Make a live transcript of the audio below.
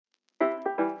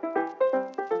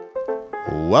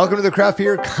Welcome to the Craft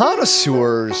Beer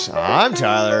Connoisseurs. I'm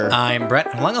Tyler. I'm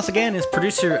Brett. Along us again is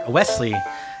producer Wesley.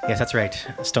 Yes, that's right.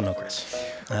 Still no Chris.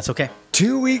 That's okay.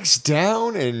 2 weeks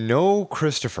down and no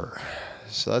Christopher.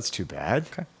 So that's too bad.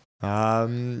 Okay.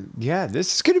 Yeah,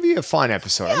 this is going to be a fun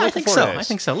episode. Yeah, I think so. I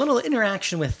think so. A little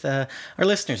interaction with our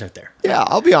listeners out there. Yeah,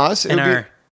 I'll be honest. And our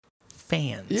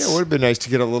fans. Yeah, it would have been nice to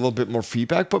get a little bit more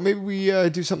feedback, but maybe we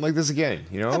do something like this again.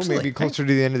 You know, Absolutely. Maybe closer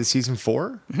to the end of the season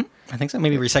 4. Mm-hmm. I think so.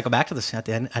 Maybe recycle back to this at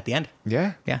the end.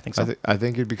 Yeah. Yeah, I think so. I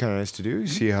think it'd be kind of nice to do.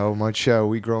 See how much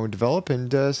we grow and develop,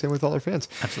 and same with all our fans.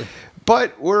 Absolutely.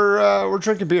 But we're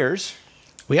drinking beers.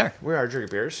 We are. We are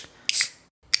drinking beers.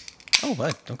 Oh,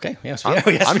 what? Okay. Yes, I'm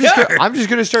just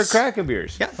going to start cracking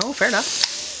beers. Yeah. Oh, fair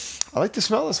enough. I like the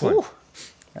smell of this one. Ooh.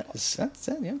 That's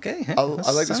okay. I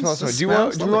like the smell of this one. Do you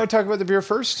want to talk about the beer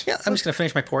first? Yeah, I'm just going to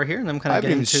finish my pour here, and I'm kind of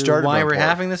getting into why we're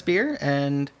having this beer.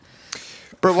 And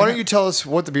Brett, why don't you tell us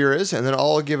what the beer is, and then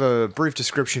I'll give a brief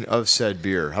description of said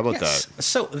beer. How about that?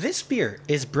 So this beer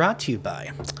is brought to you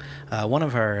by one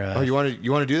of our... you want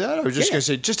to do that? I was just going to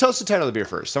say, just tell us the title of the beer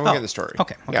first. Then we'll get in the story.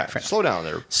 Okay. Yeah, slow down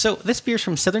there. So this beer's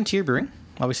from Southern Tier Brewing.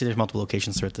 Obviously, there's multiple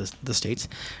locations throughout the States.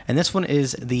 And this one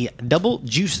is the Double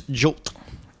Juice Jolt,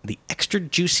 the extra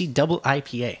juicy double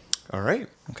IPA. All right.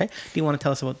 Okay. Do you want to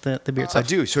tell us about the beer itself? I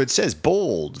do. So it says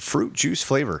bold fruit juice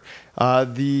flavor.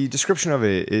 The description of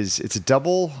it is it's a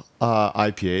double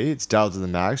IPA. It's dialed to the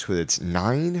max with its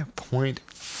 9.5%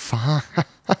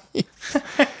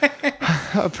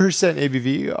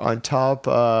 ABV on top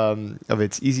of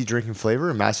its easy drinking flavor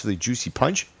and massively juicy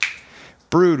punch.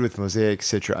 Brewed with Mosaic,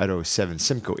 Citra, Idaho 7,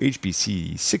 Simcoe,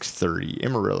 HBC 630,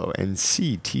 Amarillo, and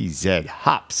CTZ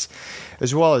hops,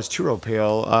 as well as Turo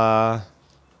Pale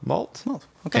malt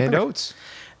Okay, and perfect. oats.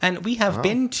 And we have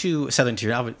been to Southern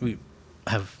Tier. We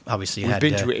have obviously We've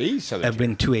been to a Southern Tier. I've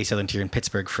been to a Southern Tier in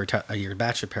Pittsburgh for your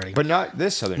bachelor party. But not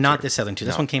this Southern Tier. Not this Southern Tier.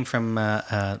 This one came from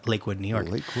Lakewood, New York.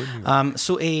 Lakewood, New York.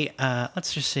 So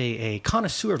let's just say a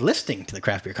connoisseur listening to the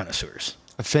Craft Beer Connoisseurs.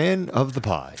 A fan of the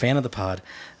pod.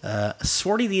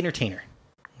 Swarty the Entertainer.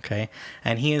 Okay.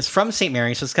 And he is from St.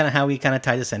 Mary, so it's kind of how we kind of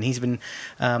tie this in. He's been,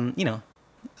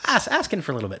 asking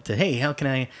for a little bit to, hey, how can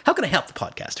I help the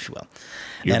podcast, if you will?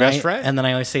 Your best friend. And then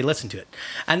I always say, listen to it.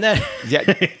 And then... yeah,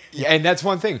 and that's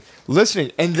one thing.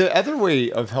 Listening. And the other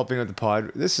way of helping with the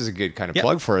pod, this is a good kind of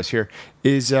plug for us here,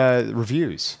 is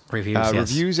reviews.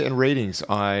 Reviews and ratings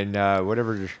on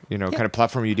whatever kind of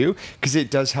platform you do, because it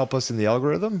does help us in the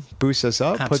algorithm, boosts us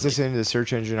up, puts us into the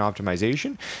search engine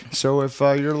optimization. So if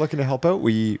you're looking to help out,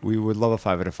 we would love a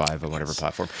 5 out of 5 on whatever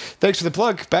platform. Thanks for the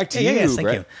plug. Back to you, yes, thank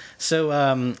Brett. you. So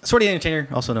Swarty the Entertainer,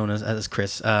 also known as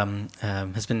Chris, we've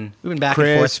been back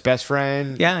Chris, and forth. best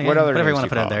friend. Yeah, what other whatever you names want to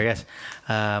put call out there. Yes.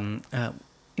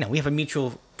 We have a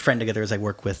mutual friend together as I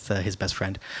work with his best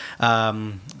friend,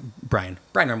 Brian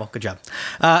Normal. Good job.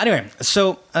 Anyway,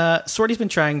 so Swarty's been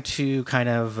trying to kind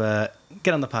of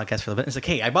get on the podcast for a little bit. It's like,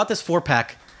 hey, I bought this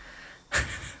 4-pack,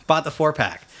 bought the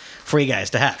 4-pack for you guys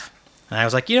to have, and I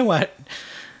was like, you know what?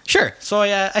 Sure. So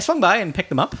I swung by and picked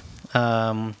them up,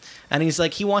 and he's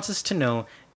like, he wants us to know,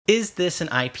 is this an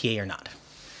IPA or not?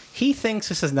 He thinks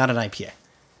this is not an IPA.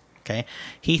 Okay.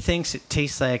 He thinks it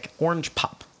tastes like orange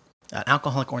pop, an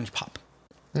alcoholic orange pop.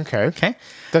 Okay.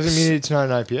 Doesn't mean it's not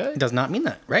an IPA? It does not mean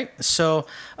that, right? So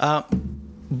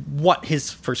what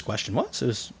his first question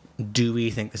was, do we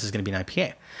think this is going to be an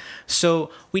IPA? So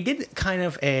we did kind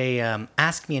of a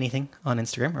ask me anything on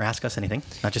Instagram, or ask us anything,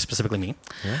 not just specifically me.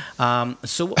 Yeah.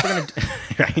 So what we're going to do,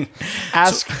 right?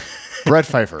 Ask Brett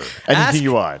Pfeiffer anything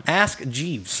you want. Ask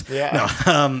Jeeves. Yeah.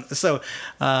 No.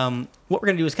 What we're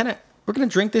going to do is we're going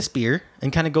to drink this beer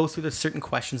and kind of go through the certain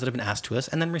questions that have been asked to us,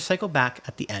 and then recycle back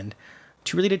at the end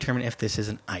to really determine if this is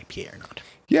an IPA or not.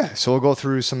 Yeah, so we'll go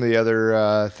through some of the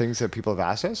other things that people have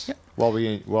asked us while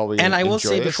we. And I will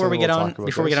say before we get onto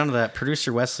that,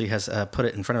 producer Wesley has put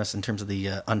it in front of us in terms of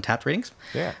the Untapped ratings.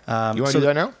 Yeah. You want to do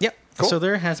that now? Yeah. Cool. So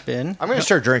there has been. I'm going to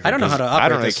start drinking. I don't know how to operate I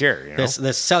don't really care.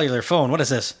 This cellular phone. What is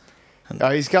this?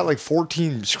 He's got like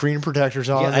 14 screen protectors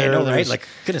on there. I know, right? Like,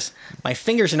 goodness, my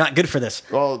fingers are not good for this.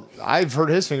 Well, I've heard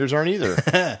his fingers aren't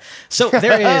either. So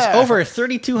there is over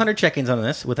 3,200 check-ins on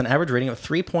this with an average rating of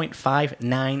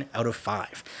 3.59 out of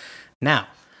 5. Now,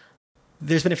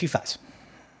 there's been a few 5s.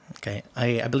 Okay,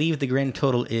 I believe the grand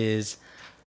total is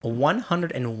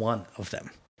 101 of them.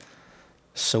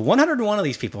 So 101 of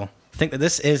these people think that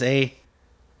this is a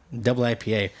double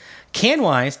IPA.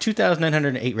 Can-wise,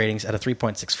 2,908 ratings at a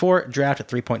 3.64, draft at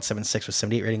 3.76 with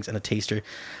 78 ratings, and a taster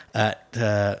at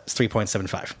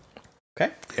 3.75.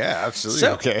 Okay? Yeah, absolutely.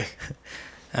 So, okay.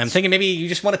 I'm thinking maybe you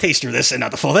just want a taster of this and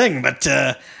not the full thing, but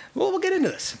we'll get into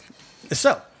this.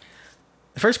 So,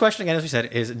 the first question, again, as we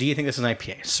said, is do you think this is an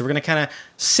IPA? So we're going to kind of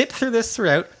sit through this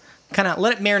throughout, kind of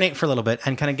let it marinate for a little bit,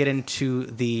 and kind of get into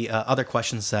the other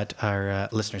questions that our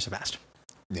listeners have asked.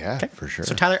 Yeah, okay? For sure.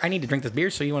 So Tyler, I need to drink this beer,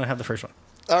 so you want to have the first one.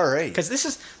 All right. Because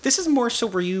this is more so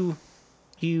where you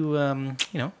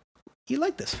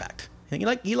like this fact.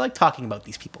 You like talking about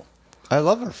these people. I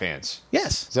love our fans.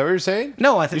 Yes. Is that what you're saying?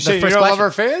 No, I think you're saying you don't love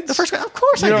our fans? The first, of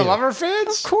course, I do. You don't love our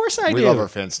fans? Of course, I do. We love our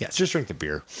fans. Yes. Just drink the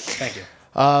beer. Thank you.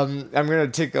 I'm gonna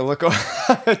take a look.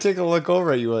 Take a look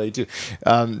over at you, Willie, too.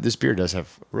 This beer does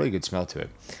have a really good smell to it.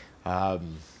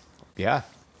 Yeah.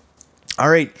 All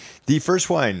right. The first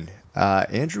one,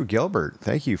 Andrew Gilbert.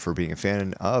 Thank you for being a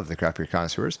fan of the Craft Beer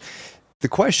Connoisseurs. The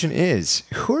question is,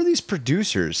 who are these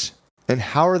producers and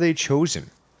how are they chosen?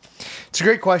 It's a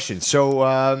great question. So,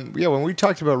 when we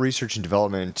talked about research and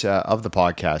development of the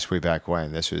podcast way back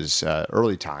when, this was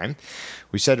early time,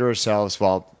 we said to ourselves,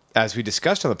 well, as we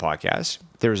discussed on the podcast,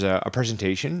 there was a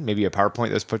presentation, maybe a PowerPoint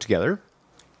that was put together.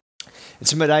 And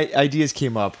some ideas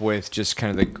came up with just kind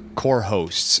of the core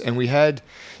hosts. And we had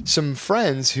some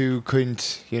friends who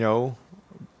couldn't,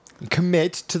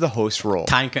 commit to the host role.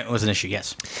 Time was an issue,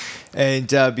 yes. And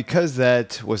because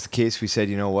that was the case, we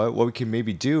said, what we can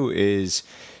maybe do is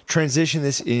transition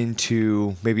this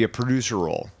into maybe a producer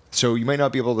role. So you might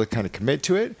not be able to kind of commit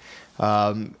to it.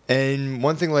 And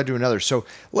one thing led to another. So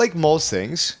like most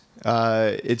things,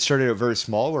 it started out very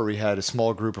small where we had a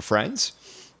small group of friends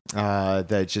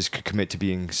that just could commit to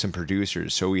being some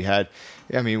producers. So we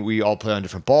all play on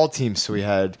different ball teams. So we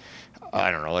had,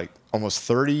 like almost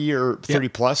 30 or 30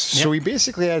 plus. Yep. So we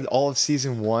basically had all of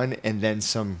season 1 and then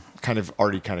some kind of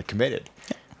already kind of committed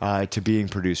to being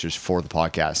producers for the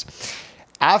podcast.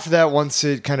 After that, once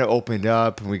it kind of opened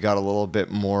up and we got a little bit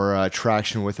more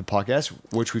traction with the podcast,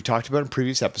 which we've talked about in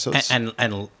previous episodes. And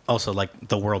also like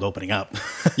the world opening up.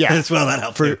 Yeah. As well, that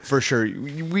helped for sure.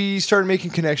 We started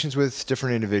making connections with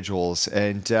different individuals.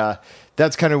 And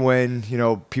that's kind of when,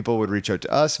 people would reach out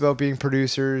to us about being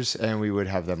producers and we would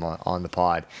have them on the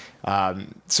pod.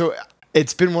 So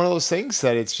it's been one of those things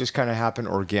that it's just kind of happened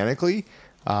organically.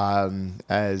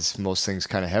 As most things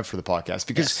kind of have for the podcast.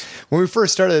 Because when we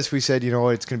first started this, we said, it's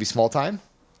going to be small time.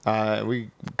 We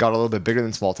got a little bit bigger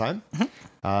than small time.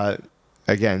 Mm-hmm.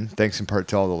 Again, thanks in part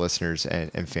to all the listeners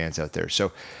and fans out there.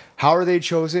 So how are they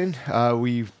chosen?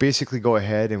 We basically go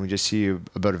ahead and we just see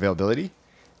about availability.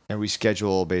 And we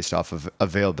schedule based off of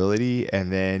availability.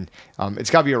 And then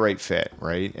it's got to be a right fit,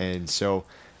 right? And so...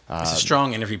 it's a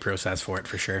strong interview process for it,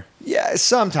 for sure. Yeah,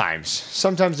 sometimes.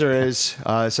 Sometimes there is.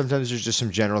 Sometimes there's just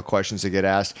some general questions that get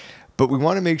asked. But we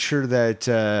want to make sure that,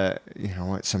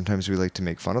 sometimes we like to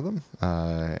make fun of them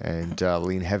and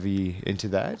lean heavy into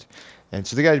that. And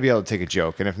so they got to be able to take a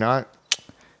joke. And if not,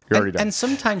 you're already done. And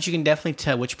sometimes you can definitely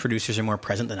tell which producers are more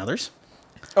present than others.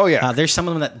 Oh, yeah. There's some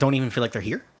of them that don't even feel like they're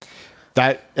here.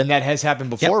 That has happened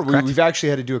before. Yep, we've actually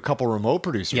had to do a couple remote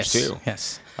producers too.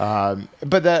 Yes.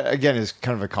 But that again is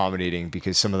kind of accommodating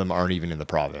because some of them aren't even in the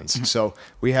province. Mm-hmm. So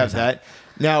we have that.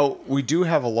 Now we do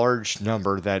have a large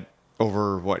number that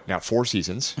over 4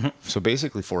 seasons. Mm-hmm. So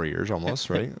basically 4 years almost,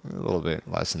 right? A little bit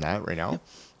less than that right now.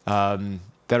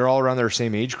 That are all around their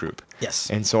same age group. Yes.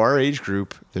 And so our age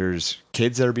group, there's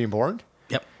kids that are being born.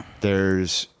 Yep.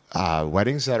 There's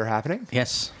weddings that are happening.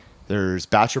 Yes. There's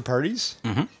bachelor parties,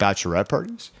 bachelorette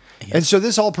parties. Yes. And so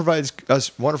this all provides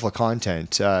us wonderful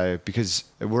content because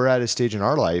we're at a stage in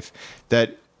our life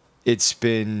that it's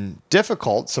been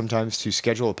difficult sometimes to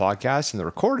schedule a podcast and the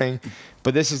recording,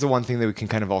 but this is the one thing that we can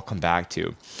kind of all come back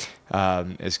to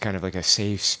as kind of like a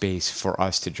safe space for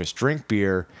us to just drink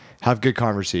beer, have good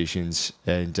conversations,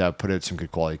 and put out some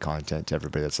good quality content to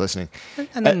everybody that's listening.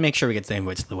 And then make sure we get the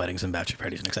invites to the weddings and bachelor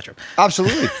parties and etc.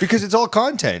 Absolutely, because it's all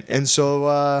content. And so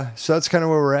that's kind of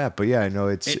where we're at. But yeah, I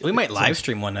know we might live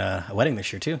stream a wedding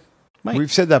this year too. Might.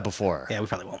 We've said that before. Yeah, we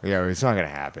probably won't. Yeah, it's not going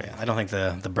to happen. Yeah, I don't think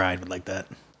the bride would like that.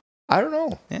 I don't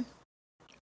know. Yeah.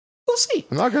 We'll see.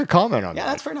 I'm not going to comment on that. Yeah,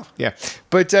 that's fair enough. Yeah.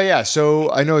 But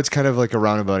so I know it's kind of like a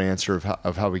roundabout answer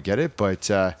of how we get it,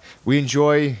 but we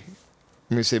enjoy...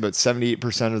 I'm going to say about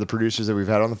 78% of the producers that we've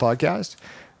had on the podcast.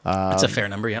 That's a fair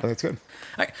number, yeah. That's good.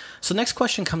 All right. So next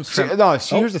question comes from...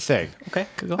 Here's the thing. Okay,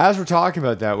 go. As we're talking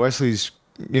about that, Wesley's,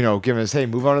 giving us, hey,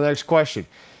 move on to the next question.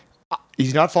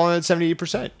 He's not falling at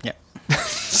 78%. Yeah.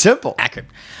 Simple. Accurate.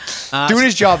 Doing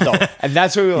his job, though. And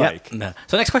that's what we like. No.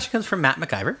 So next question comes from Matt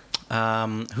McIver,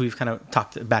 who we've kind of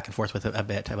talked back and forth with a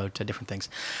bit about different things.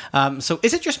 So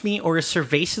is it just me, or is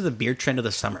Cerveza the beer trend of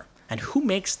the summer? And who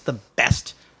makes the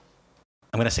best...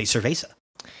 I'm going to say Cerveza.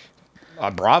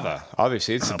 Brava.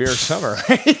 Obviously, it's the beer of summer.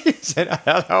 Is that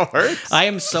how that works? I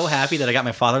am so happy that I got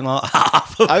my father-in-law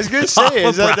off of, I was going to say,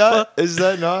 is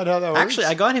that not how that works? Actually,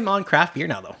 I got him on craft beer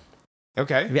now, though.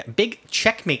 Okay. Yeah, big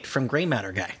checkmate from Grey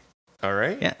Matter guy. All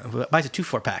right. Yeah, buys a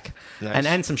 2-4 pack. Nice.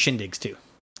 And some shindigs, too.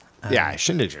 Yeah,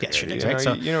 shindigs are good. Shindigs, right?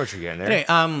 So, you know what you're getting there.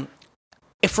 Anyway,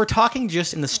 if we're talking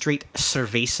just in the straight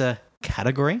cerveza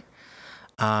category,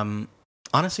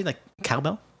 honestly, like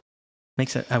Cowbell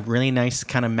makes a really nice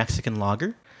kind of Mexican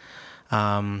lager.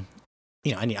 And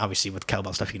obviously with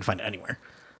Cowbell stuff, you can find it anywhere.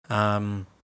 I'm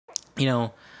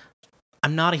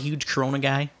not a huge Corona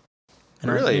guy.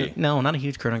 Really? No, not a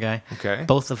huge Corona guy. Okay.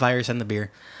 Both the virus and the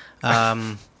beer.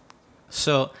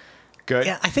 So good.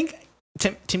 Yeah, I think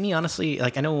to me, honestly,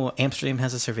 like I know Amsterdam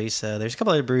has a cerveza. There's a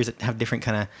couple other breweries that have different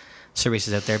kind of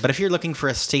cervezas out there. But if you're looking for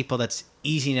a staple that's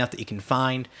easy enough that you can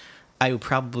find, I would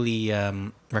probably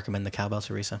recommend the Cowbell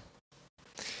cerveza.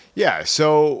 Yeah,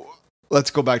 so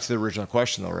let's go back to the original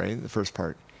question, though, right? The first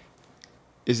part.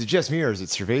 Is it just me, or is it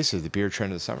cerveza, the beer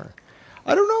trend of the summer?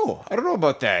 I don't know. I don't know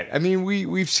about that. I mean,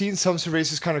 we've seen some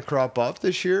cervezas kind of crop up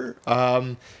this year,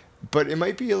 but it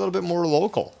might be a little bit more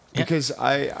local because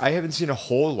I haven't seen a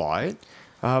whole lot.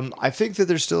 I think that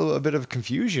there's still a bit of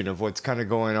confusion of what's kind of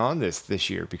going on this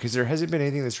year because there hasn't been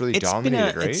anything that's really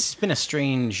dominated, right? It's been a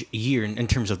strange year in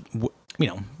terms of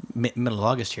middle of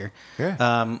August here.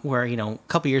 Yeah. Where a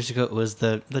couple years ago it was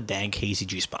the dank hazy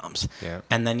juice bombs. Yeah.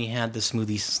 And then you had the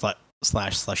smoothie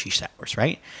slash slushy sours,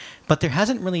 right? But there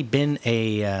hasn't really been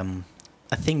a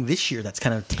thing this year that's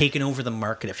kind of taken over the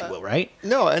market, if you will, right?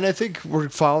 No, and I think we're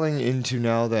falling into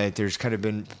now that there's kind of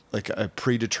been like a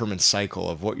predetermined cycle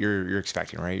of what you're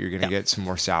expecting, right? You're going to get some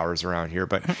more sours around here.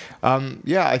 But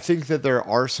I think that there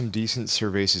are some decent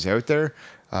cervezas out there.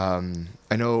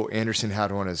 I know Anderson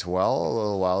had one as well a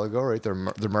little while ago, right? Their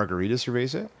margarita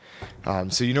cerveza.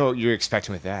 So you know what you're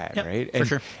expecting with that, right? For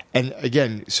sure. And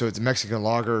again, so it's a Mexican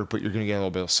lager, but you're going to get a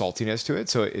little bit of saltiness to it.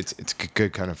 So it's a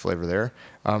good kind of flavor there.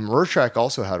 Rorschach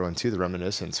also had one too. The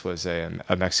Reminiscence was a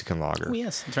Mexican lager. Oh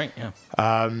yes, that's right. Yeah.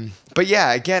 But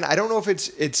yeah, again, I don't know if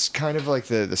it's kind of like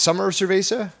the summer of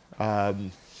cerveza.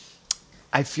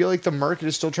 I feel like the market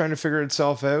is still trying to figure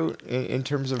itself out in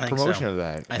terms of promotion of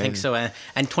that. I think so. And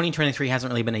 2023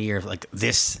 hasn't really been a year of like,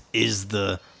 this is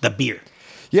the beer.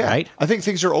 Yeah. Right? I think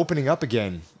things are opening up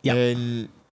again. Yep. And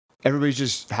everybody's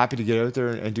just happy to get out there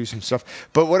and do some stuff.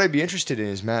 But what I'd be interested in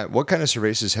is, Matt, what kind of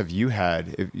cervezas have you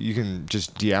had? If you can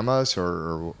just DM us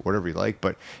or whatever you like.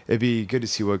 But it'd be good to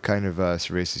see what kind of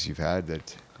cervezas you've had.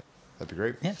 That'd be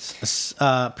great. Yes.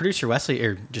 Producer Wesley,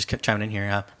 or just chiming in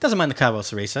here, doesn't mind the Cabo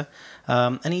cerveza.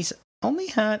 And he's only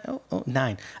had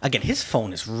 9. Again, his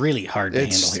phone is really hard to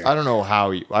handle here. I don't know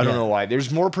how. I don't know why.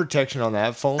 There's more protection on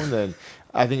that phone than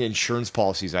I think insurance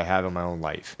policies I have in my own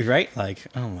life. Right? Like,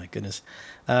 oh my goodness.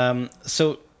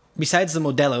 So besides the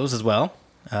Modelos as well,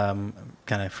 kind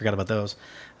of forgot about those.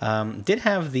 Did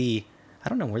have the, I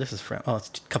don't know where this is from. Oh, it's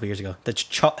a couple years ago. The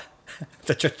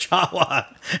Chihuahua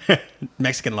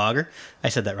Mexican lager. I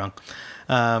said that wrong.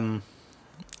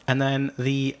 And then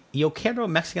the Yoquero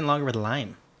Mexican lager with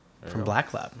lime from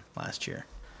Black Lab last year.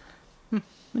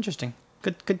 Interesting.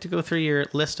 Good to go through your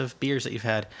list of beers that you've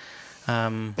had.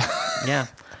 Yeah.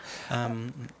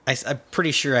 I'm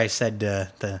pretty sure I said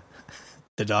the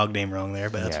dog name wrong there,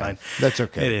 but that's fine. That's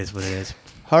okay. It is what it is.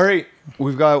 All right.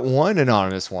 We've got one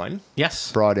anonymous one.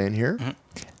 Yes. Brought in here. Mm-hmm.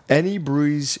 Any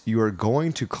breweries you are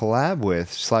going to collab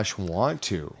with / want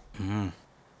to?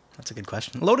 That's a good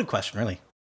question. Loaded question, really.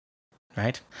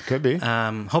 Right? Could be.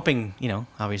 Hoping,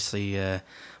 obviously,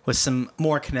 with some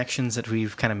more connections that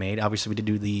we've kind of made. Obviously, we did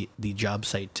do the job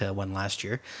site one last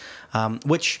year,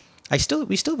 which we still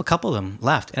have a couple of them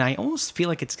left, and I almost feel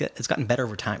like it's gotten better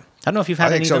over time. I don't know if you've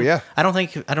had any. I think so. Yeah. I don't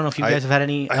know if you guys have had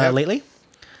any lately.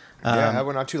 Yeah, I had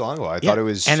one not too long ago. I thought it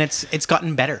was, and it's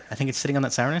gotten better. I think it's sitting on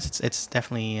that sourness. It's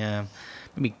definitely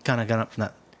maybe kind of gone up from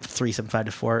that 3.75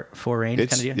 to 4 range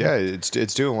kind of deal. Yeah, it's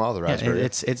doing well. The raspberry. Yeah,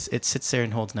 it sits there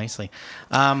and holds nicely.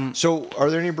 So,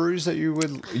 are there any breweries that you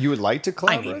would like to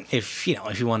collaborate? I mean, if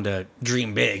you wanted to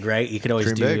dream big, right? You could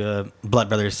always do a Blood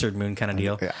Brothers Third Moon kind of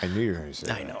deal. Yeah, I knew you were going to say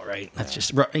that. I know, right? That's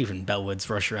just even Bellwoods,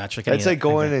 Rorschach. It's like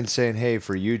going and saying, "Hey,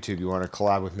 for YouTube, you want to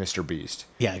collab with Mr. Beast?"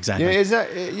 Yeah, exactly. Is that?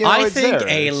 I think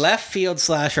a left field /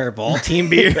 our ball team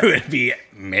beer would be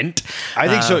mint. I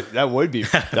think so. That would be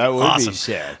awesome. Be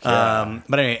sick. Yeah.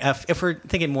 But anyway, if we're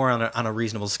thinking more on a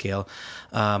reasonable scale,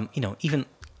 even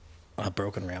a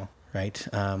Broken Rail, right?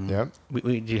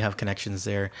 We do have connections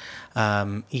there.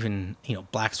 Even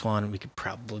Black Swan, we could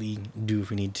probably do if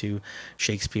we need to.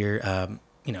 Shakespeare.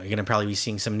 You're going to probably be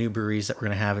seeing some new breweries that we're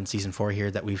going to have in season 4 here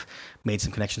that we've made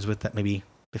some connections with that maybe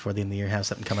before the end of the year, have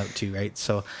something come out too, right?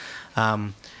 So,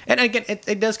 and again,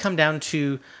 it does come down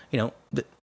to, no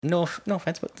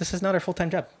offense, but this is not our full-time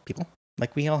job, people.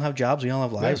 Like, we all have jobs, we all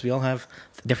have lives, we all have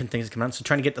different things that come out. So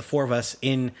trying to get the four of us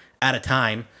in at a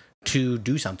time to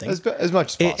do something as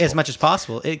much as possible. As much as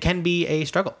possible, it can be a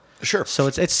struggle. Sure. So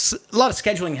it's a lot of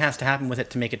scheduling has to happen with it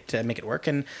to make it work.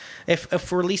 And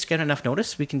if we're at least getting enough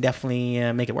notice, we can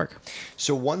definitely make it work.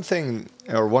 So one thing,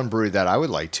 or one brewery that I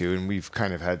would like to, and we've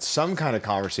kind of had some kind of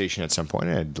conversation at some point,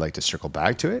 and I'd like to circle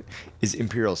back to it, is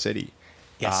Imperial City.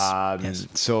 Yes. Yes.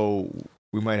 So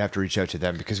we might have to reach out to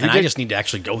them because I just need to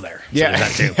actually go there. So yeah,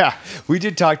 that too. Yeah. We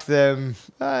did talk to them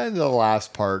in the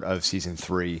last part of season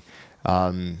 3,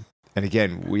 and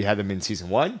again, we had them in season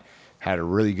 1. Had a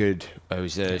really good. It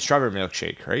was a strawberry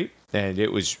milkshake, right? And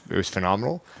it was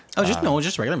phenomenal. Oh,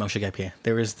 just regular milkshake IPA.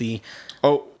 There was the.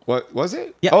 Oh, what was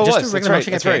it? Yeah, oh, just it was. a regular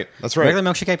milkshake IPA. That's right. Regular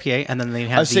milkshake IPA, and then they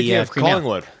had I was thinking of cream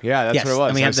Collingwood. ale. Yeah, that's what it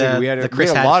was. And we had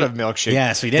a lot of milkshake.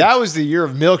 Yes, we did. That was the year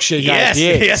of milkshake IPAs.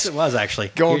 Yes, it was actually.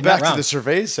 Going back to the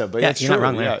Cerveza, but yeah, you're not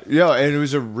wrong there. Yeah, and it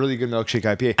was a really good milkshake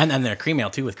IPA. And then their cream ale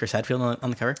too, with Chris Hadfield on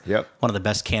the cover. Yep. One of the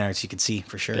best can arts you could see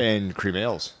for sure. And cream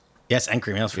ales. Yes, and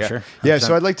cream ales for sure. 100%. Yeah,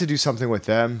 so I'd like to do something with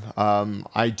them.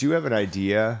 I do have an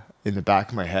idea in the back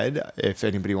of my head if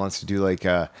anybody wants to do like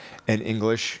an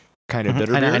English kind of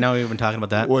bitter beer. I know we've been talking about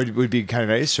that. Would be kind of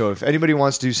nice. So if anybody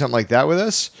wants to do something like that with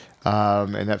us,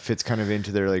 and that fits kind of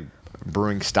into their like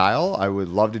brewing style, I would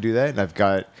love to do that. And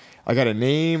I got a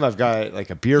name. I've got like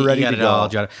a beer ready to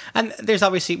go. And there's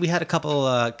obviously, we had a couple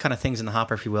kind of things in the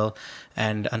hopper, if you will.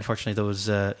 And unfortunately, those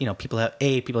people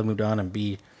have moved on, and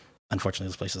B, unfortunately,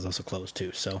 this place is also closed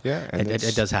too. So yeah,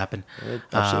 it does happen.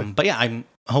 But yeah, I'm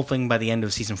hoping by the end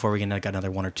of season 4 we can get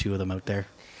another 1 or 2 of them out there.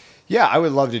 Yeah, I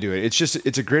would love to do it.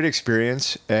 It's a great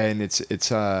experience, and it's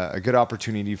a good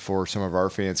opportunity for some of our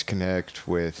fans to connect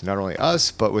with not only us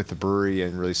but with the brewery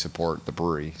and really support the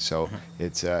brewery. So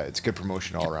it's good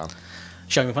promotion all around.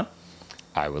 Shall we move on?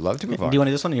 I would love to move on. Do you want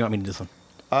to do this one, or do you want me to do this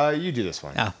one? You do this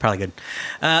one. Ah, probably good.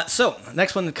 So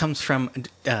next one comes from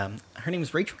her name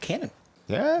is Rachel Cannon.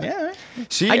 Yeah. Right.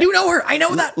 See, I do know her. I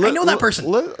know that. I know that person.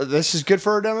 This is good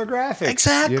for our demographic.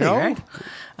 Exactly. Right.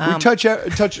 We touch.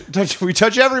 We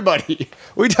touch everybody.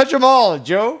 We touch them all,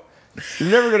 Joe.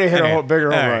 You're never gonna hit a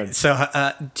bigger home run.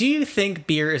 So, do you think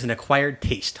beer is an acquired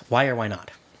taste? Why or why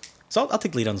not? So I'll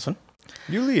take the lead on this one.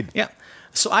 You lead. Yeah.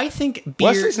 So I think beer.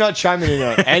 Wesley's not chiming in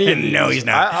on any of these. No, he's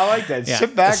not. I like that. Yeah.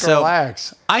 Sit back and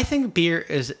relax. I think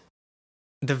the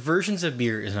versions of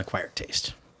beer is an acquired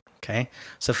taste. Okay.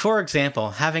 So for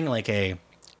example, having like a,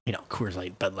 Coors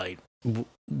Light, Bud Light,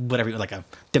 whatever, like a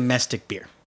domestic beer.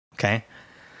 Okay.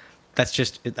 That's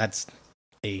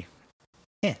beer,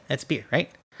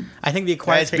 right? I think the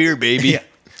acquired taste. That's beer, baby. Yeah.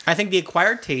 I think the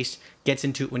acquired taste gets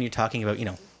into it when you're talking about,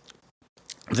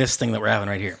 this thing that we're having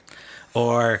right here.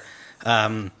 Or,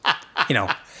 a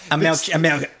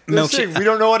milkshake. We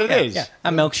don't know what it is. Yeah. A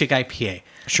milkshake IPA.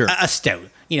 Sure. A stout.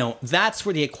 That's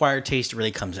where the acquired taste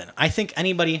really comes in. I think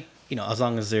anybody, as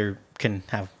long as they can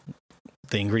have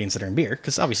the ingredients that are in beer,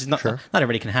 because obviously not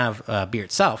everybody can have beer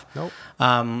itself. Nope.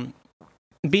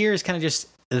 Beer is kind of just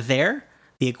there.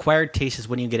 The acquired taste is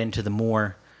when you get into the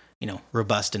more,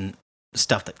 robust and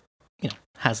stuff that,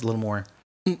 has a little more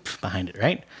oomph behind it,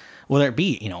 right? Whether it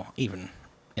be, even,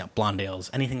 blonde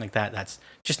ales, anything like that, that's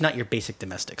just not your basic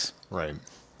domestics. Right.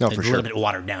 No, for sure. A little bit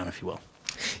watered down, if you will.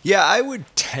 Yeah, I would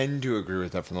tend to agree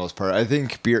with that for the most part. I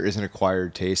think beer is an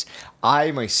acquired taste.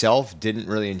 I myself didn't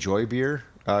really enjoy beer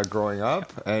growing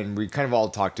up, and we kind of all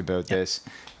talked about this,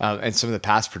 and some of the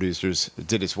past producers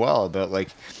did as well, about like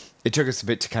it took us a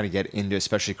bit to kind of get into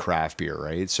especially craft beer,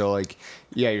 right? So like,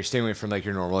 you're staying away from like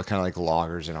your normal kind of like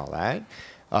lagers and all that.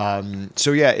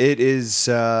 So yeah, it is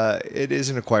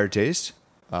an acquired taste.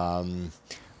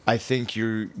 I think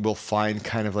you will find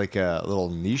kind of like a little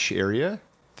niche area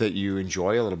that you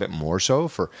enjoy a little bit more so,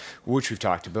 for which we've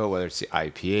talked about, whether it's the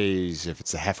IPAs, if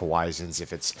it's the Hefeweizens,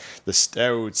 if it's the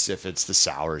stouts, if it's the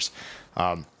sours.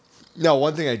 Now,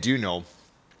 one thing I do know,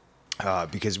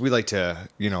 because we like to,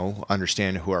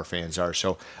 understand who our fans are.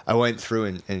 So I went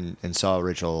through and saw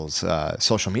Rachel's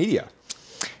social media.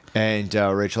 And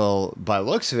Rachel, by the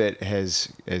looks of it, has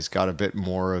got a bit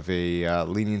more of a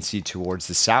leniency towards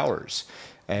the sours,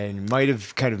 and might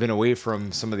have kind of been away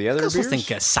from some of the other beers. I also think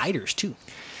ciders, too.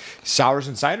 Sours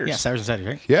and ciders. Yeah, sours and ciders,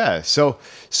 right? Yeah. So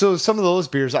some of those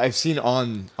beers I've seen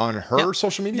on her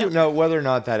social media. Now, whether or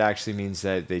not that actually means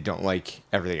that they don't like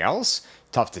everything else,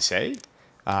 tough to say.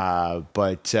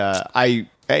 But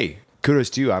kudos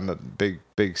to you. I'm a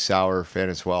big sour fan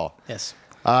as well. Yes.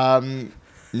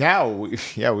 Now,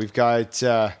 we've got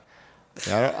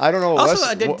I don't know.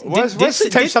 Also, Wesley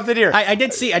type something here. I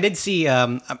did see. I don't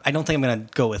think I'm going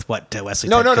to go with what Wesley.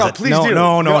 No, typed, please do.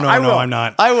 No, I'm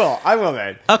not. I will,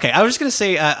 man. Okay, I was just going to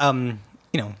say,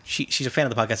 she's a fan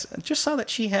of the podcast. I just saw that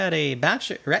she had a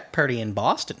bachelorette party in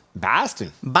Boston.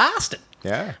 Boston.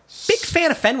 Yeah. Big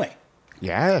fan of Fenway.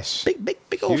 Yes.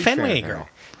 Big old Fenway girl.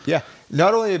 Yeah.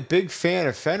 Not only a big fan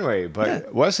of Fenway,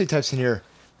 but Wesley types in here,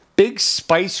 big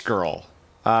Spice Girl,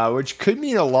 which could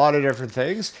mean a lot of different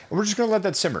things. And we're just going to let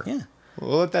that simmer. Yeah.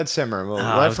 We'll let that simmer.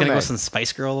 I was going to go some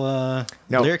Spice Girl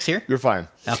lyrics here. You're fine.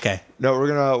 Okay. No, we're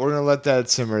gonna let that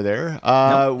simmer there.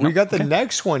 We got the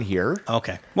next one here.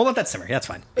 Okay. We'll let that simmer. That's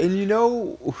fine. And you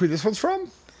know who this one's from?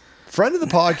 Friend of the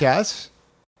podcast.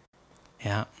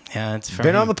 Yeah, it's from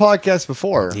been on the podcast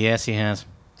before. Yes, he has.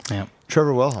 Yeah.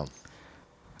 Trevor Wilhelm.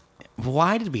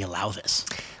 Why did we allow this?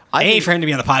 I hate for him to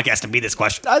be on the podcast and be this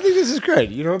question. I think this is great.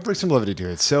 Bring some levity to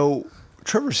it. So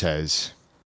Trevor says,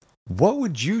 what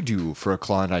would you do for a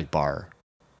Klondike bar?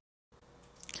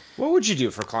 What would you do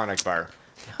for a Klondike bar?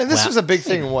 And this was a big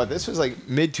thing. This was like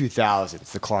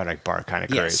mid-2000s, the Klondike bar kind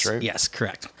of craze, right? Yes,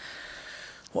 correct.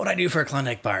 What would I do for a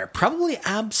Klondike bar? Probably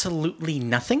absolutely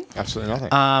nothing. Absolutely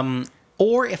nothing.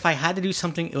 Or if I had to do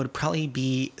something, it would probably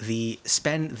be the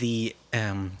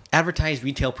advertised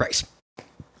retail price.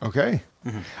 Okay.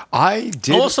 Mm-hmm. I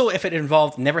did. Also, if it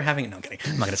involved never having... No, I'm kidding.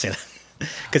 I'm not going to say that.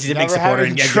 Because he's a big supporter.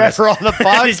 And Trevor on the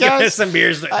podcast. He's given us some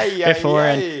beers before.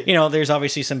 And, there's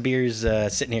obviously some beers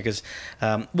sitting here because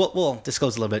we'll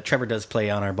disclose a little bit. Trevor does play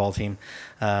on our ball team.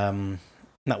 Not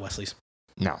Wesley's.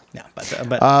 No,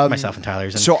 but myself and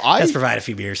Tyler's. And let's provide a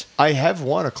few beers. I have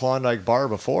won a Klondike bar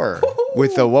before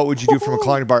with the "What would you do from a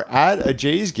Klondike bar" at a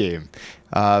Jays game.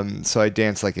 So I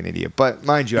danced like an idiot. But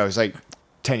mind you, I was like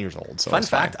 10 years old. So fun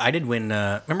fact: I did win.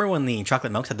 Remember when the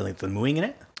chocolate milks had the mooing in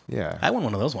it? Yeah, I won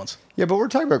one of those ones. Yeah, but we're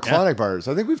talking about Klondike bars.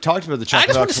 I think we've talked about the chocolate. I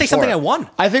just want to say something I won.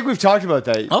 I think we've talked about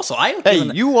that. Also,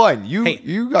 you won.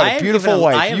 You got a beautiful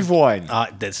wife. You've won.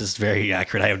 This is very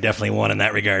accurate. I have definitely won in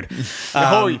that regard.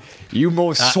 You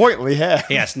most certainly have.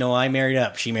 Yes. No, I married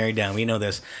up. She married down. We know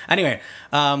this. Anyway,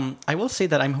 I will say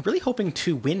that I'm really hoping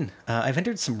to win. I've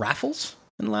entered some raffles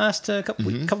in the last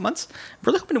couple months.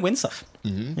 Really hoping to win stuff.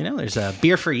 Mm-hmm. There's a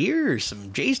beer for years,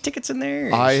 some Jays tickets in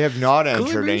there. I have not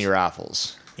entered any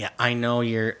raffles. Yeah, I know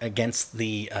you're against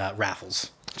the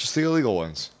raffles. Just the illegal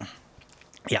ones.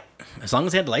 Yeah, as long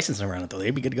as they had the license around it, though,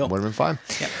 they'd be good to go. Would have been fine.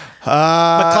 Yeah.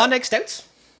 But Klondike Stouts?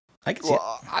 I can see it.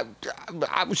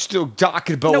 I was still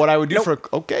talking about what I would do for...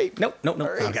 Okay. No.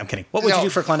 Right. I'm kidding. What would you do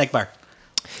for a Klondike bar?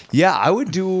 Yeah, I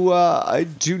would do...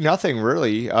 I'd do nothing,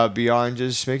 really, beyond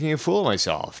just making a fool of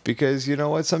myself. Because, you know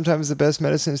what? Sometimes the best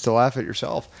medicine is to laugh at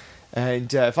yourself.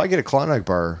 And if I get a Klondike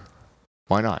bar,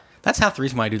 why not? That's half the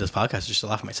reason why I do this podcast, is just to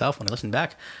laugh at myself when I listen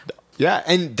back. Yeah,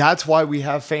 and that's why we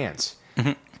have fans.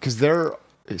 Because they're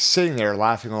sitting there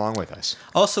laughing along with us.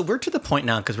 Also, we're to the point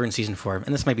now, because we're in season 4,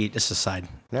 and this might be just a side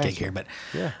gig here, but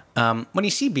when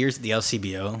you see beers at the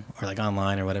LCBO or like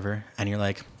online or whatever, and you're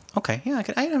like, okay, yeah,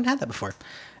 I haven't had that before.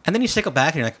 And then you cycle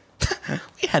back and you're like,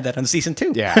 we had that on season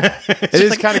 2. Yeah. It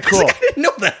is kind of cool. I didn't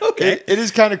know that. Okay. It is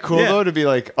kind of cool, though, to be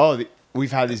like,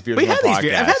 we've had these beers on the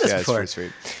podcast. I've had this before. It's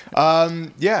pretty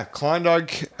sweet.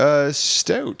 Klondike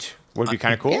Stout would be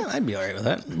kind of cool. Yeah, I'd be all right with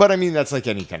that. But I mean, that's like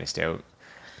any kind of stout.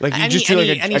 Like you just do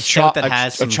like a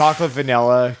chocolate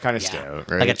vanilla kind of stout,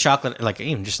 right? Like a chocolate, like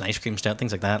even just an ice cream stout,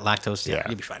 things like that. Lactose,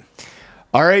 you'd be fine.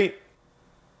 All right,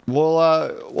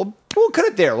 we'll cut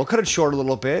it there. We'll cut it short a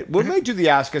little bit. We might do the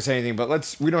ask us anything,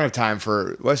 but we don't have time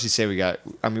for. Let's just say we got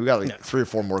like 3 or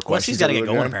 4 more questions. He's got to get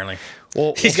going apparently.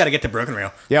 Well, he's got to get to Broken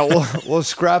Rail. Yeah, we'll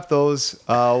scrap those.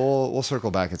 We'll circle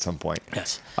back at some point.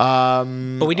 Yes.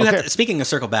 But we do have to, speaking of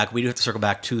circle back, we do have to circle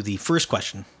back to the first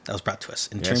question that was brought to us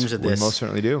in terms of this. We most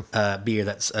certainly do. Beer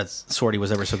that Swordy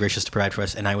was ever so gracious to provide for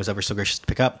us, and I was ever so gracious to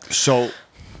pick up.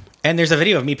 And there's a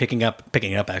video of me picking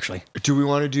it up actually. Do we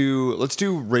want to do? Let's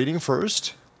do rating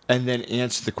first, and then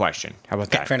answer the question. How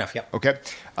about that? Fair enough. Yeah. Okay.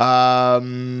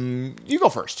 You go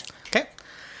first. Okay.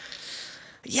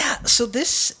 Yeah, so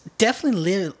this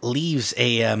definitely leaves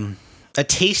a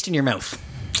taste in your mouth.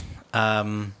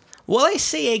 Will I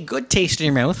say a good taste in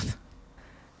your mouth?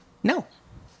 No,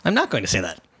 I'm not going to say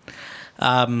that.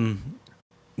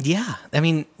 Yeah, I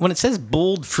mean, when it says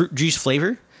bold fruit juice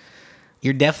flavor,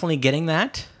 you're definitely getting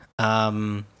that. Yeah,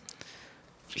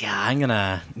 I'm going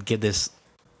to give this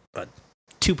a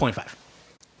 2.5.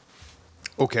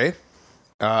 Okay.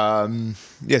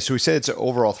 So we said it's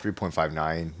overall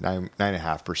 3.59,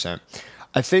 9.5%.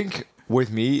 I think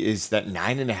with me is that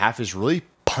 9.5 is really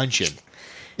punching.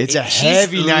 It's a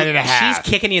heavy 9.5. She's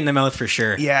kicking you in the mouth for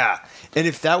sure. Yeah. And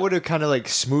if that would have kind of like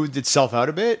smoothed itself out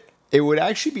a bit, it would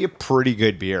actually be a pretty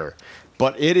good beer.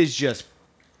 but it is just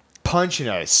punching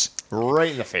us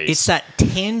right in the face. It's that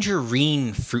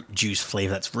tangerine fruit juice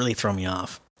flavor that's really throwing me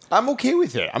off. I'm okay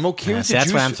with it. I'm okay with the that's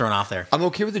juice. what I'm throwing off there. I'm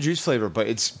okay with the juice flavor, but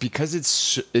it's because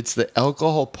it's the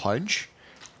alcohol punch,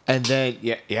 and then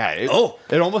it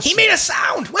almost he made a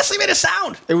sound. Wesley made a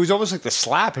sound. It was almost like the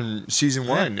slap in season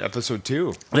 1, episode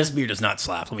 2. This beer does not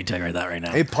slap. Let me tell you that right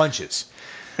now. It punches.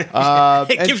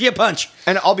 It gives you a punch.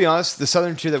 And I'll be honest, the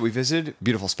Southern Tier that we visited,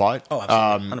 beautiful spot. Oh,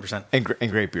 absolutely, 100%. And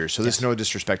great beer. So there's no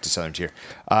disrespect to Southern Tier.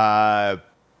 I'm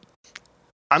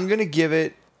gonna give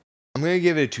it a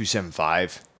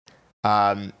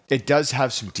 2.75. It does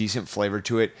have some decent flavor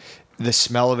to it. The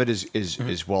smell of it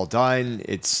is well done.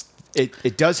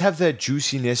 It does have that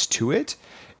juiciness to it.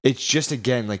 It's just,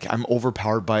 again, like I'm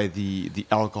overpowered by the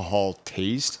alcohol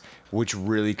taste, which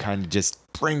really kind of just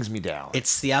brings me down.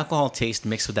 It's the alcohol taste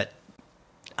mixed with that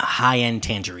high-end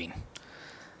tangerine.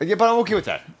 Yeah, but I'm okay with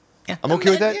that. Yeah, I'm okay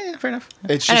with that. Yeah, fair enough.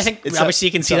 It's and just, I think obviously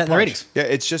you can see that in the ratings. Yeah,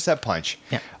 it's just that punch.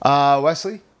 Yeah.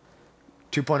 Wesley,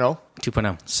 2.0.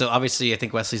 2.0. So obviously I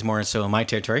think Wesley's more so in my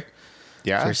territory.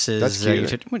 Yeah, versus that's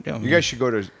cute. You guys should go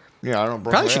to... Yeah, I don't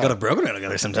know. Probably should go to Broken Rail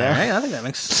together sometime, right? I think that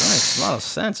makes a lot of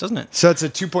sense, doesn't it? So it's a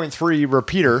 2.3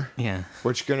 repeater. Yeah.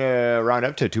 Which is going to round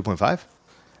up to 2.5.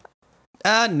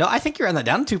 No, I think you're on that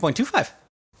down to 2.25.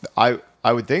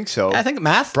 I would think so. Yeah, I think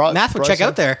math would check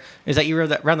out there. Is that you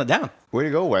round that down? Way to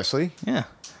go, Wesley. Yeah.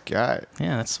 God.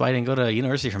 Yeah, that's why I didn't go to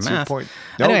university for math.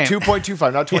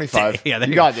 2.25, not 25. Yeah,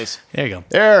 you got this. There you go.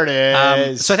 There it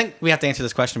is. So I think we have to answer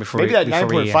this question before maybe that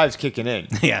 9.5 is kicking in.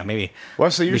 Yeah, maybe.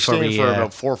 Wesley, you're staying for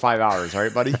about 4 or 5 hours, all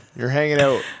right, buddy? You're hanging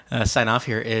out. Sign off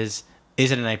here is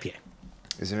it an IPA?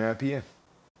 Is it an IPA?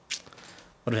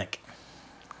 What do you think?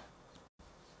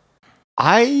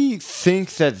 I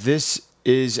think that this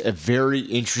is a very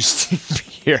interesting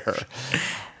beer.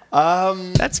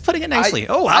 That's putting it nicely.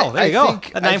 Oh, wow. There you go.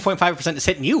 That 9.5% is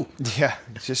hitting you. Yeah.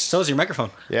 Just so is your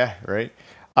microphone. Yeah, right.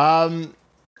 I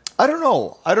don't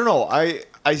know.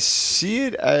 I see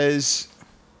it as...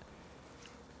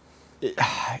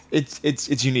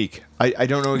 It's unique. I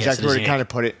don't know exactly where to kind of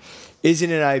put it. Is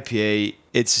it an IPA?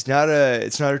 It's not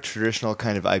a traditional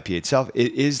kind of IPA itself.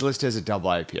 It is listed as a double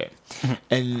IPA,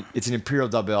 and it's an Imperial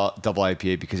double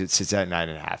IPA because it sits at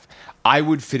 9.5. I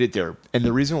would fit it there, and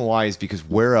the reason why is because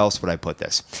where else would I put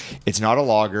this? It's not a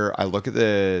lager. I look at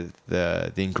the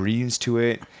ingredients to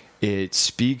it. It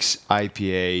speaks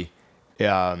IPA.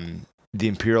 The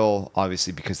Imperial,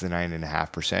 obviously, because of the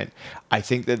 9.5%. I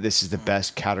think that this is the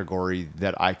best category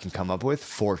that I can come up with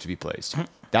for it to be placed.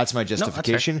 That's my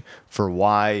justification for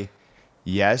why,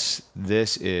 yes,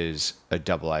 this is a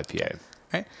double IPA.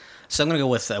 Right. So I'm going to go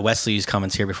with Wesley's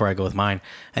comments here before I go with mine.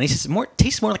 And he says,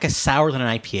 tastes more like a sour than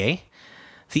an IPA.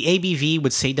 The ABV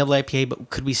would say double IPA, but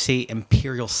could we say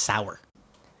Imperial Sour?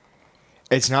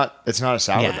 It's not a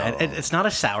sour, though. It's not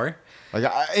a sour.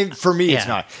 Like for me, it's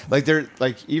not. Like they're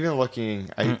like even looking.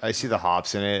 I see the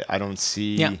hops in it. I don't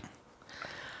see. Yeah.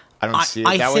 I don't see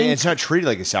it that way. And it's not treated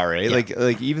like a sour. Eh? Yeah.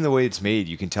 Like even the way it's made,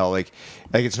 you can tell. Like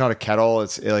it's not a kettle.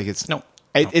 It's no.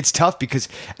 It's tough because,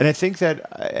 and I think that,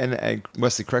 and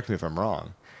Wesley, correct me if I'm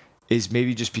wrong, is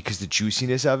maybe just because the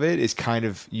juiciness of it is kind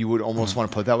of, you would almost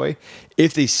want to put it that way.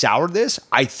 If they soured this,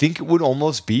 I think it would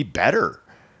almost be better.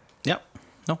 Yep.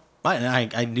 No,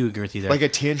 I do agree with you there. Like a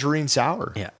tangerine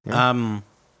sour. Yeah.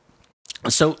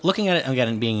 So looking at it again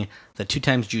and being the 2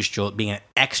 times juice jolt, being an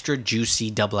extra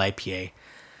juicy double IPA,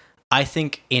 I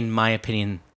think, in my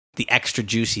opinion, the extra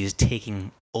juicy is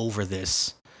taking over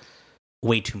this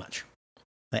way too much.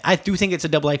 Like, I do think it's a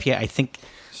double IPA. I think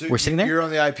we're sitting there. You're on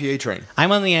the IPA train.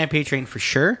 I'm on the IPA train for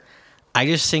sure. I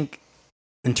just think,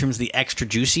 in terms of the extra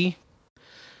juicy,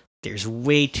 there's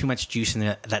way too much juice in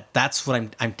there. That's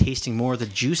what I'm tasting more of the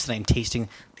juice than I'm tasting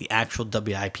the actual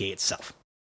WIPA itself.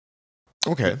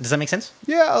 Okay. Does that make sense?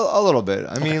 Yeah, a little bit.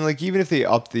 I mean, like even if they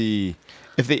upped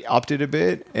it a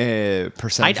bit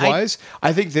percentage wise,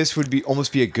 I think this would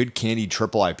almost be a good candy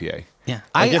triple IPA. Yeah.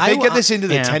 Like if they get this into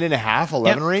the 10.5,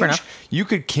 11 range, you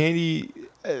could candy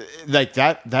like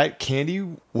that candy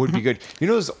would be good. You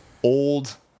know those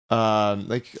old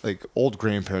like old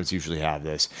grandparents usually have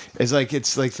this. It's like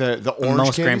the orange.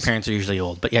 Most candies. Grandparents are usually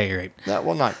old, but yeah, you're right.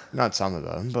 Well, not some of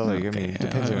them, but like I mean, it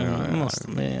depends on.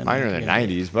 Mine are in the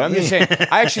 90s, but I'm just saying.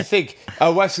 I actually think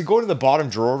Wesley, go to the bottom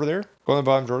drawer over there. Go to the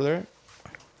bottom drawer there.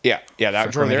 Yeah,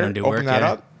 that drawer there. Open that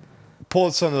up. Pull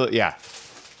some of the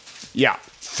yeah.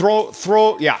 Throw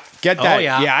get that. Oh,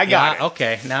 yeah. I got it.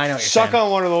 Okay, now I know what you're Suck saying.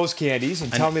 on one of those candies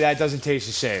and tell me that doesn't taste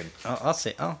the same. I'll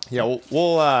say. Oh. Yeah,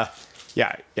 we'll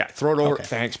yeah. Throw it over. Okay.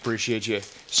 Thanks, appreciate you.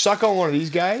 Suck on one of these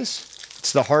guys.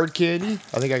 It's the hard candy.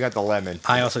 I think I got the lemon.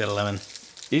 I also got a lemon.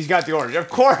 He's got the orange. Of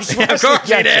course. Of course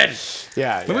he did.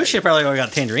 Yeah. Maybe we should probably got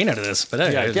a tangerine out of this. But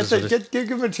anyway, give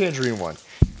him a tangerine one.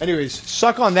 Anyways,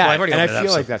 suck on that. Well, and I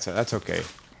feel like that's okay.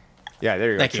 Yeah,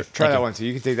 there you go. Thank you. Try that one. So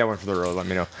you can take that one for the road. Let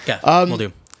me know. Yeah, we'll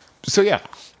do. So yeah,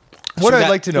 what I'd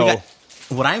like to know.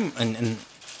 What I'm and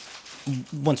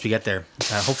once we get there,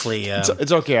 hopefully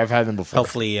it's okay. I've had them before.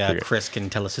 Hopefully, Chris can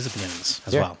tell us his opinions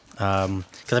as well.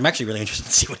 Because I'm actually really interested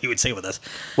to see what he would say with this.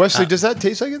 Wesley, does that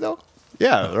taste like it though?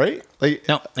 Yeah, right. Like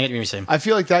no, I get what you're saying. I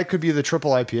feel like that could be the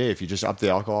triple IPA if you just up the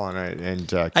alcohol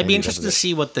and. I'd be interested to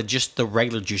see what the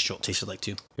regular juice jolt tasted like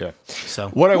too. Yeah. So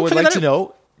what I would like to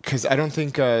know, because I don't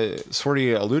think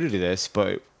Swarty alluded to this,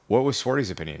 but what was Swarty's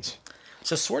opinions?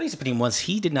 So Swarty's opinion was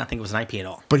he did not think it was an IPA at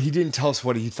all. But he didn't tell us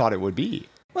what he thought it would be.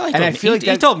 Well,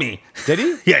 he told me. Did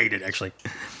he? Yeah, he did actually.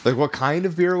 Like what kind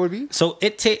of beer it would be? So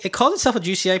it calls itself a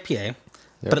juicy IPA,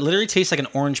 but it literally tastes like an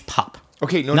orange pop.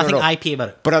 Okay, nothing IPA about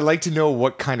it. But I'd like to know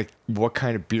what kind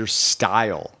of beer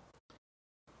style.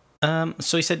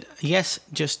 So he said yes,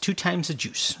 just 2 times the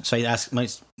juice. So I asked him.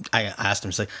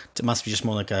 He's like, it must be just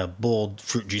more like a bold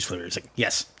fruit juice flavor. He's like,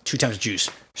 yes, 2 times juice.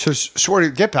 So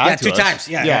Swarty, get back to us. 2 times.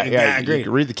 Yeah, I agree.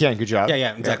 Read the can. Good job.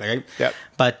 Yeah, exactly. Right. Yeah.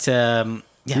 But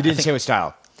he didn't say what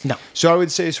style. No. So I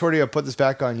would say, Swarty, I'll put this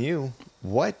back on you.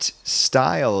 What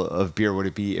style of beer would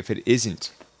it be if it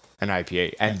isn't an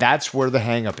IPA? And that's where the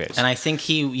hang-up is. And I think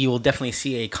you will definitely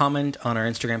see a comment on our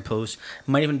Instagram post.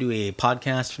 Might even do a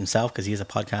podcast from South because he has a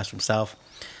podcast from South.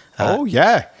 Oh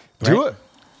yeah, do it.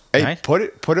 Hey, right. put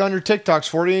it on your TikToks,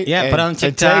 40. Yeah, put it on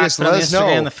TikTok, put it on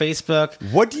Instagram, the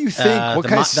Facebook. What do you think? What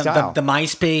kind of style? The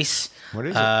MySpace. What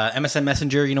is it? MSN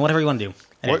Messenger. Whatever you want to do.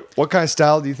 Anyway. What kind of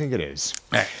style do you think it is?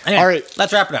 All right. Anyway, all right.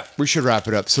 Let's wrap it up. We should wrap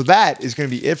it up. So that is going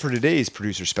to be it for today's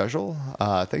producer special.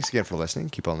 Thanks again for listening.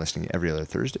 Keep on listening every other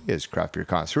Thursday as Craft Beer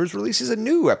Connoisseurs releases a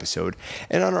new episode.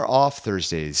 And on our off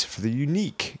Thursdays for the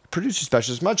unique producer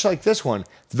specials, much like this one,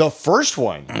 the first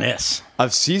one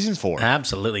of season 4.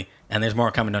 Absolutely. And there's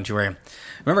more coming, don't you worry.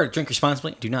 Remember, drink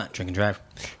responsibly. Do not drink and drive.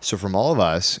 So from all of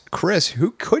us, Chris,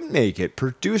 who couldn't make it,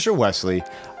 producer Wesley,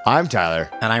 I'm Tyler.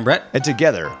 And I'm Brett. And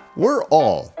together, we're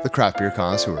all the Craft Beer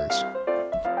Connoisseurs.